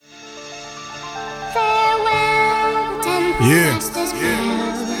Yeah.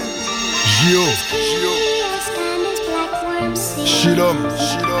 Gio. Shilom.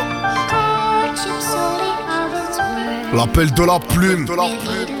 L'appel de la plume.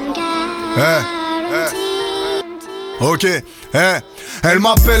 Ok, elle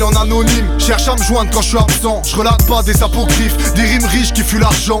m'appelle en anonyme, cherche à me joindre quand je suis absent. Je relate pas des apocryphes, des rimes riches qui fuient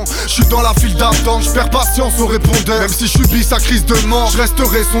l'argent. Je suis dans la file d'attente, je perds patience au répondeur. Même si je subis sa crise de mort, je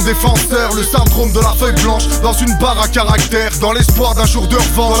resterai son défenseur. Le syndrome de la feuille blanche, dans une barre à caractère. Dans l'espoir d'un jour de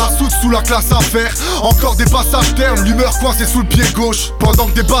revanche, dans la soute sous la classe à faire. Encore des passages ternes, l'humeur coincée sous le pied gauche. Pendant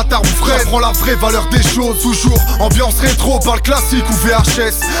que des bâtards ou frères prend la vraie valeur des choses. Toujours ambiance rétro, par le classique ou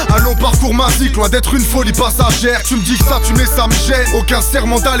VHS. Un long parcours magique, loin d'être une folie passagère. Tu me dis que ça tu mets ça me gêne. Aucun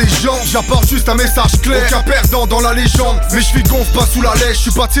serment d'allégeance, j'apporte juste un message clair. Aucun perdant dans la légende, mais je suis gonfle pas sous la lèche. Je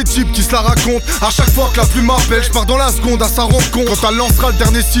suis pas de ces types qui se la racontent. À chaque fois que la plume m'appelle, je pars dans la seconde à sa rencontre. Quand elle lancera le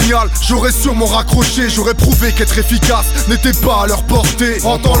dernier signal, j'aurais sûrement raccroché. J'aurais prouvé qu'être efficace n'était pas à leur portée.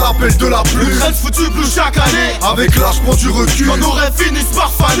 Entends l'appel de la plume. Reste foutu plus chaque année. Avec l'âge prend du recul. On aurait fini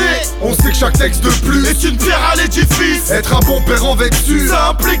par faner. On sait que chaque texte de plus est une pierre à l'édifice. Être un bon père en vertu, ça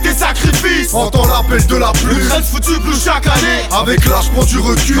implique des sacrifices. Entends l'appel de la plume. Reste foutu plus chaque année. Avec l'âge prend du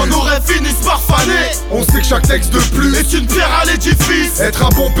recul. On aurait fini par faner. On sait que chaque texte de plus est une pierre à l'édifice. Être un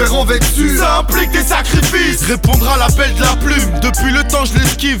bon père en vertu, ça implique des sacrifices. Répondre à l'appel de la plume. Depuis le temps je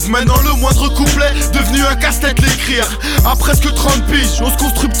l'esquive. Maintenant le moindre couplet devenu un casse-tête l'écrire. À presque 30 piges, on se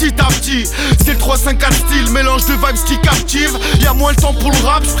construit petit à petit. C'est le 3-5-4 style, mélange de vibes qui captive. Y'a moins le temps pour le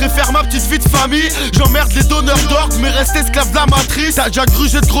rap, je préfère ma petite vie de famille. J'emmerde les donneurs d'ordre, mais reste esclave de la matrice. T'as déjà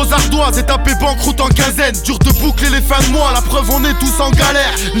grugé de gros ardoises et tapé banqueroute en quinzaine. Dur de boucler les fins de mois, la preuve on est tous en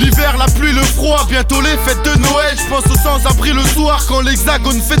galère. L'hiver, la pluie, le froid, bientôt les fêtes de Noël. J'pense aux sans-abri le soir quand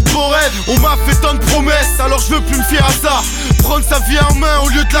l'hexagone fait de beaux rêves. On m'a fait tant de promesses, alors je veux plus me fier à ça. Prendre sa vie en main au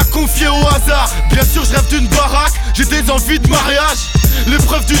lieu de la confier au hasard. Bien sûr je rêve d'une baraque, j'ai des envies de mariage.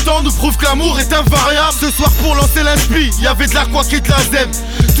 L'épreuve du temps nous prouve que l'amour est invariable. Ce soir pour lancer l'inspi, y'avait de la couac et de la zème.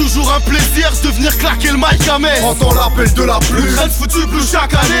 Toujours un plaisir de venir claquer le mic à Metz. Entends l'appel de la plume. Reste foutu plus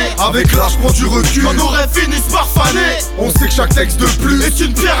chaque année. Avec l'âge prend du recul. On aurait fini par faner. On sait que chaque texte de plus est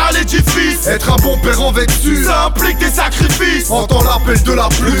une pierre à l'édifice. Être un bon père en vertu, ça implique des sacrifices. Entends l'appel de la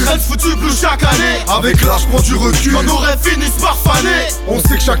plume. Reste foutu plus chaque année. Avec l'âge prend du recul. On aurait fini par faner. On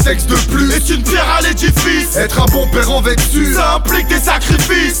sait que chaque texte de plus est une pierre à l'édifice. Être un bon père en vertu, ça implique des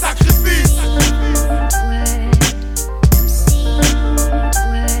sacrifices.